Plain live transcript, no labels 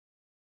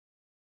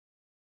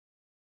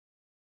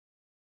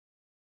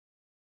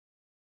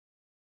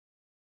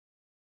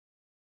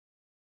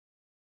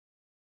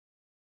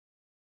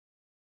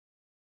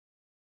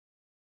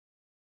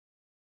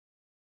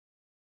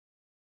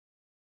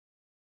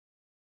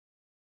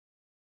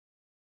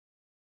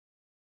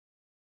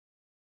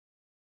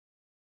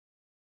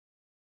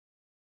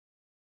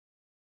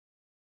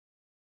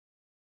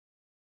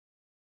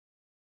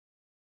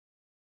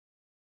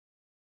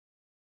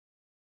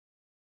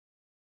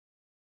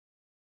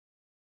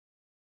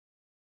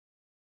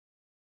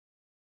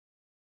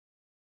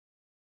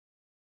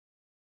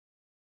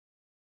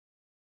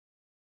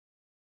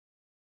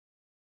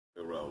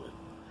rolling.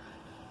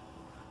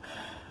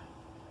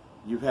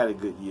 You've had a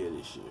good year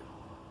this year,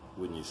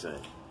 wouldn't you say?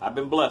 I've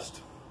been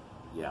blessed.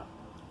 Yeah.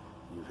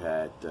 You've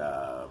had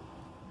got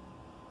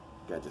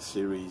the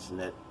series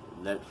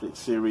Netflix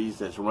series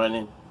that's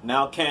running.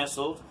 Now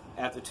canceled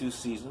after 2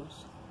 seasons.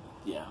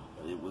 Yeah,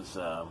 it was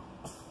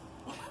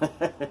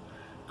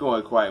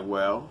going quite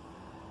well.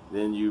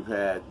 Then you've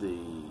had the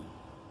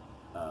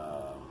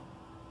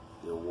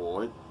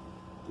award,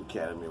 the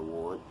Academy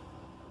Award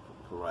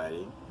for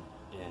writing.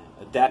 Yeah,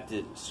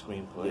 adapted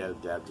screenplay. Yeah,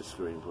 adapted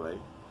screenplay.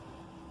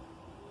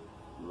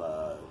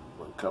 A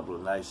couple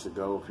of nights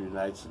ago, a few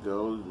nights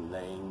ago,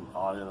 named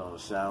honored on a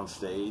sound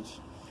stage,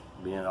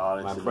 being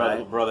honored My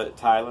tonight. brother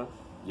Tyler.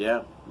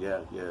 Yeah,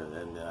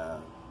 and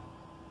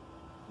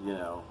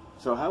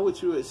So, how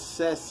would you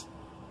assess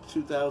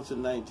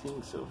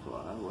 2019 so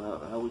far?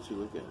 How would you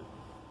look at it?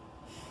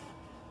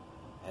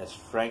 As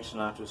Frank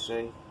Sinatra as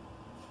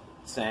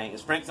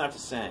Frank Sinatra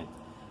sang,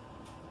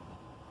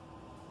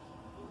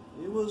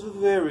 it was a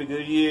very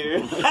good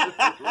year.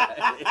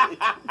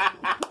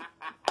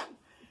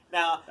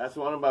 Now, that's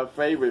one of my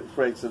favorite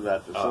Frank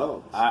Sinatra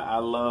songs. I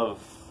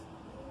love,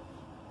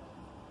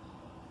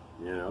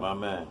 my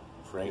man,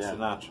 Frank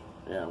Sinatra.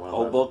 Yeah,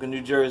 Hoboken,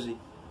 New Jersey.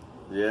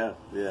 Yeah.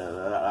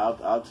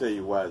 I'll tell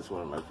you why it's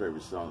one of my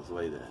favorite songs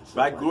later.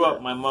 I grew up.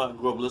 My mother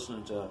grew up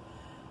listening to.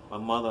 My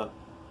mother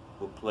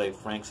would play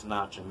Frank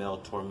Sinatra and Mel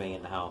Torme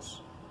in the house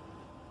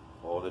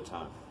all the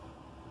time.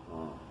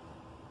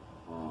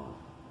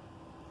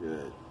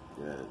 Good.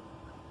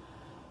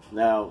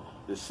 Now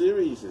the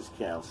series is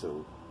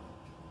canceled,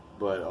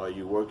 but are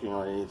you working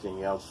on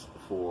anything else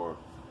for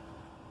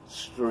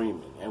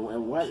streaming? And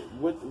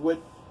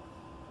what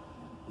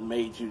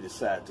made you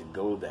decide to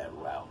go that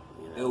route?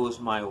 It was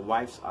my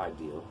wife's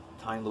ideal.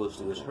 Tyne Lewis,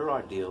 it was her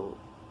ideal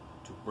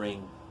to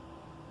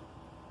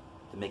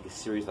make a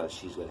series like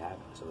She's What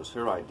Happened. So it was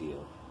her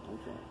ideal.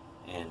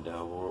 Okay. And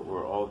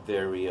we're all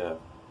very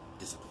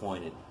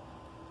disappointed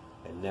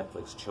that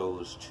Netflix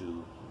chose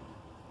to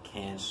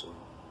cancel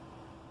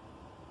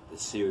the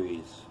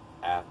series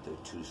after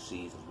 2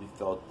 seasons. We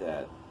felt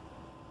that,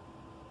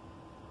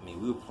 we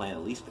were planning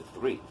at least for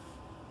 3,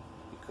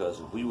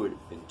 because we were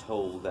been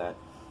told that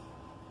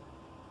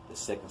the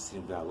second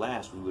season would not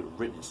last. We would have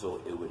written it so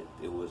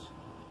it was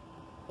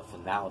a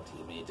finality.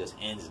 It just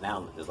ends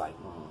now. It's like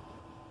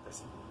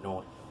it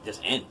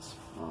just ends.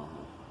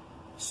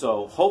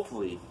 So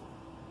hopefully,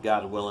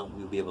 God willing,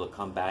 we'll be able to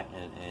come back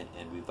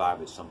and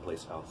revive it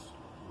someplace else.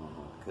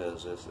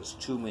 Because there's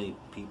too many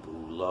people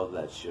who love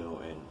that show,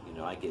 and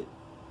I get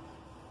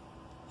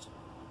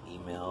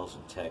emails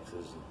and texts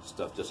and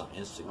stuff just on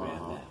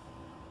Instagram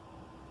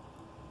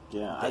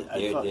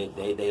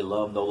that they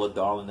love Nola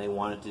Darling. They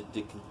wanted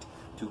to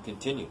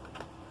continue.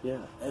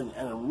 Yeah, and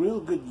a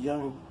real good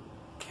young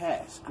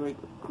cast, great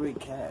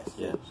cast.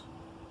 Yes,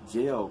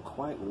 gelled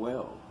quite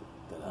well.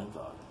 That I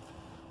thought.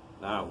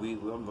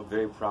 I'm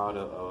very proud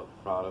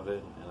of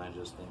it, and I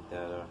just think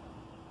that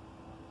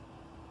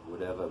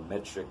whatever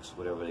metrics,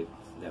 whatever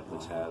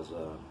Netflix has,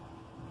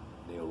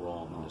 they're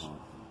wrong on this one.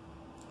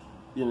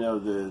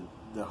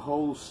 The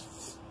whole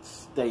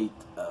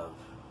state of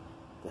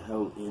the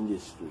whole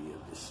industry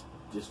of this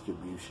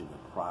distribution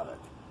of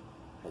product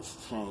has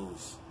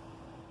changed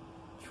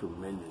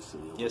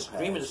tremendously. Yeah,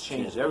 streaming has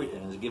changed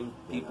everything. It's given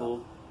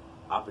people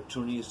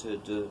opportunities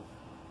to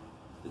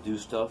do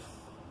stuff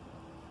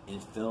in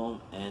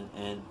film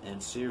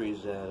and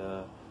series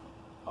that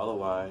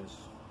otherwise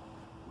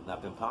would not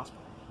have been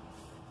possible.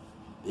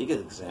 The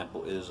biggest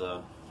example is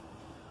the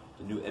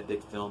new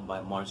epic film by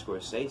Martin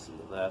Scorsese,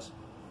 The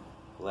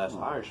Last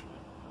Irishman.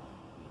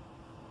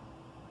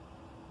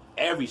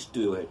 Every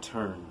studio had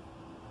turned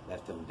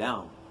that film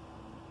down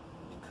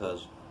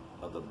because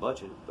of the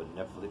budget, but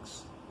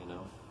Netflix,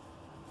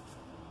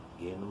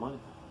 gave him the money.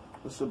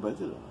 What's the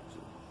budget on it?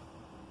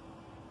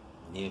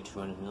 Near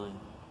 $200 million.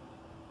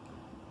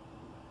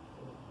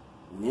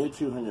 Near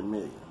 200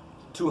 million.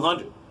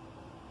 200,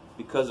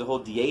 because the whole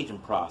de-aging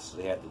process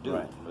they had to do.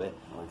 Right.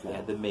 They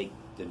had to make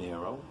De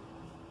Niro,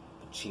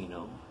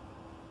 Pacino,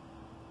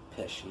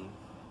 Pesci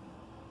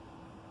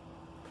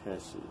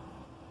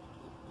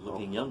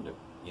looking younger.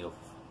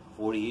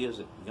 40 years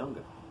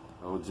younger.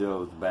 Old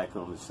Joe's back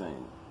on the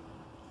scene.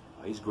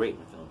 Oh, he's great in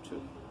the film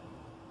too.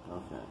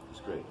 Okay.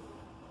 He's great.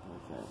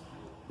 Okay.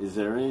 Is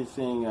there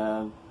anything?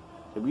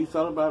 Have you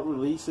thought about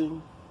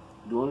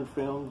doing a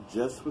film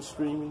just for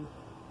streaming?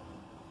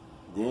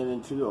 Then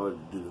or do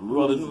the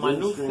movies? Well, my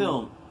new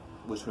film,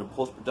 which we're in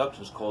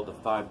post-production, is called The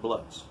Five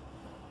Bloods.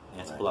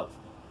 And its blood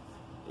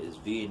is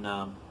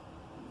Vietnam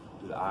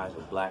through the eyes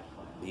of black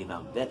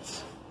Vietnam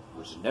vets,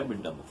 which has never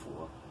been done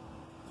before.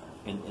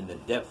 And in the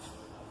depth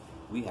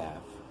we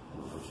have,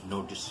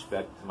 no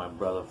disrespect to my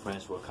brother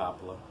Francois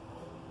Coppola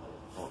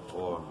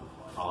or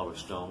Oliver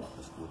Stone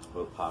with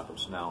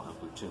Apocalypse Now and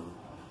Platoon,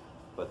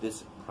 but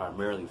this is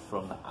primarily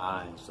from the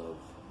eyes of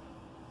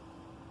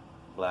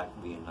black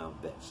Vietnam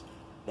vets.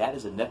 That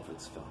is a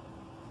Netflix film.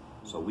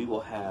 So we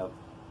will have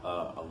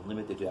a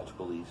limited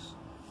theatrical release,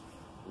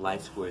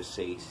 like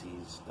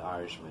Scorsese's The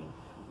Irishman,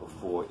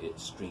 before it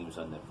streams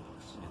on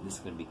Netflix. and this is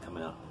going to be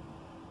coming out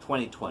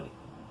 2020.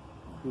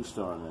 Who's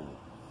starring in it?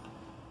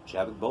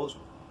 Chadwick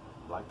Boseman,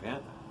 Black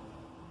Panther.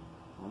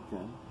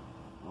 Okay.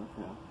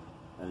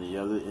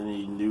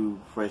 Any new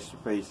fresh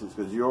faces?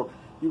 Because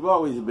you've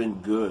always been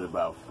good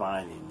about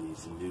finding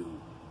these new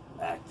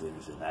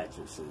actors and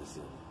actresses,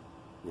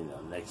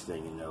 and next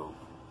thing you know,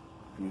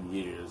 a few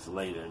years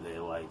later,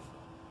 they're like,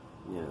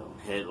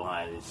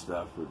 headlining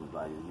stuff, and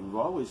like you've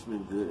always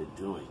been good at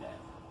doing that.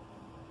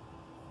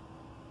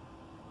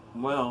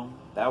 Well,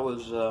 that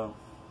was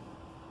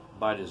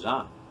by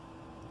design.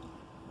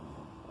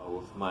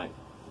 With my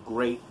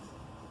great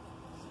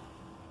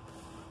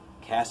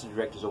casting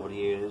directors over the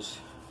years,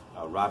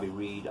 Robbie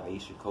Reed,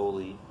 Aisha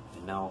Coley,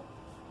 and now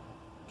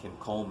Kim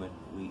Coleman,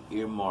 we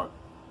earmark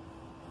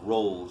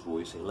roles where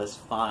we say, let's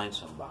find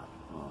somebody.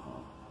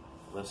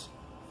 Let's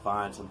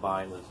find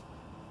somebody, let's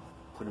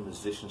put in a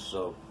position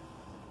so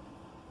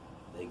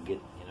they can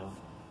get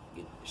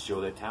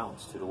show their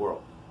talents to the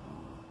world.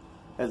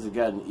 Has it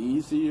gotten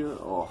easier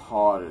or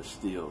harder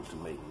still to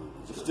make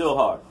movies? It's still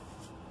hard.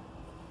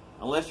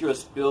 Unless you're a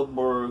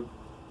Spielberg,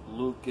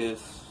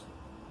 Lucas,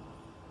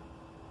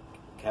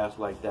 cast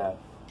like that,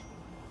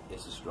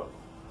 it's a struggle.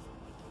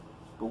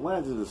 But why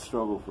is it a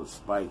struggle for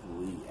Spike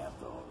Lee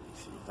after all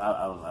these years?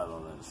 I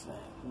don't understand.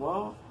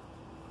 Well,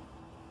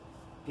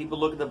 people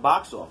look at the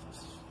box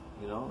office,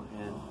 and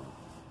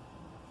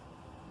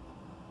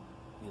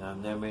I've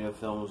never made a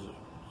film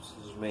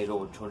that's made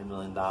over $20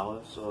 million.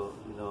 So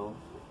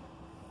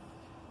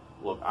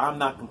look, I'm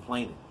not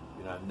complaining.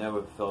 I've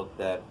never felt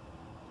that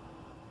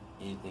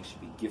anything should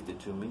be gifted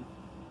to me.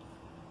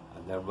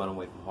 I've never run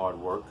away from hard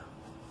work.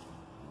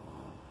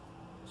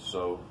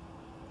 So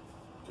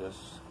just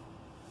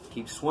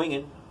keep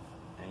swinging,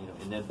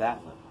 and then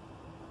battling.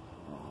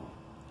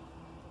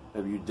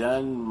 Have you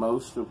done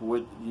most of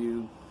what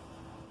you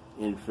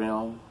in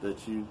film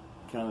that you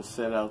kind of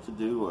set out to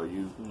do, or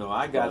you? No,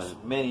 I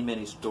got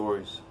many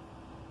stories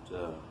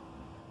to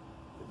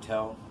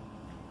tell.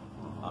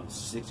 I'm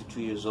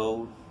 62 years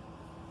old.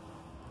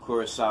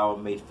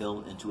 Kurosawa made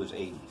film into his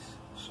 80s,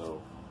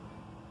 so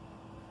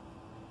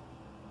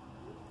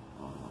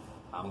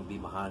I'm gonna be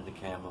behind the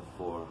camera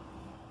for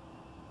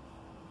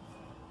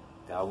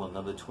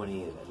another 20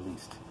 years at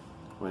least.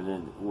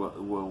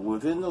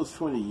 Within those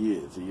 20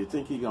 years, do you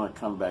think you're going to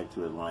come back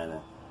to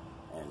Atlanta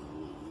and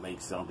make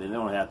something? It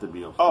don't have to be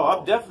a film. Oh,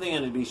 I'm definitely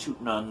going to be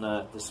shooting on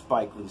the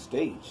Spike Lee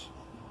stage.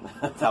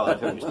 Tyler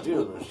Perry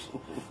Studios.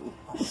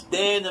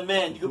 Stand the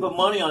man. You can put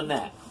money on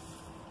that.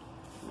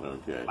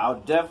 Okay. I'll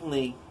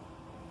definitely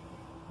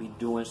be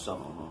doing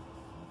something.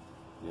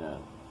 Yeah.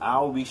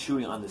 I'll be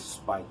shooting on the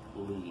Spike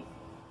Lee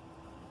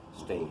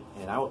stage.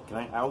 And I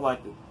would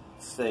like to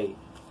say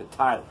to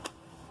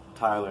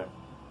Tyler,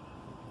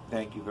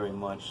 thank you very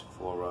much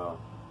for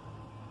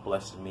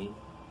blessing me.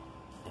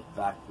 In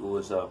fact, it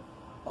was a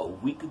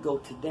week ago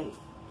today,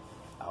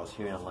 I was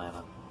here in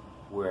Atlanta,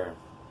 where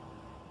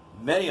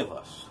many of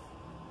us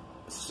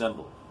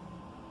assembled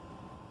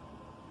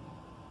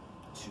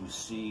to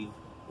see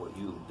what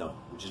you've done,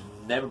 which has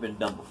never been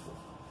done before.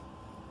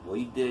 What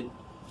you did,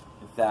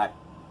 in fact,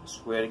 I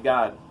swear to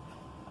God,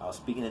 I was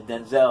speaking to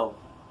Denzel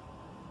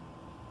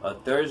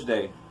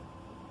Thursday,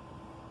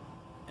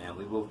 and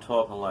we were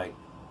talking like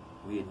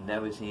we had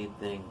never seen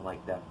anything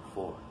like that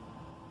before.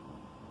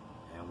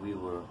 And we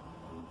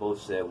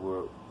both said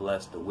we're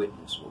blessed to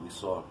witness what we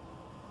saw.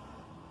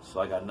 So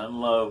I got number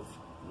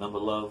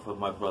love for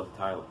my brother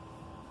Tyler.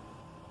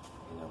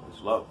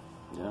 It's love.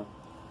 Yeah.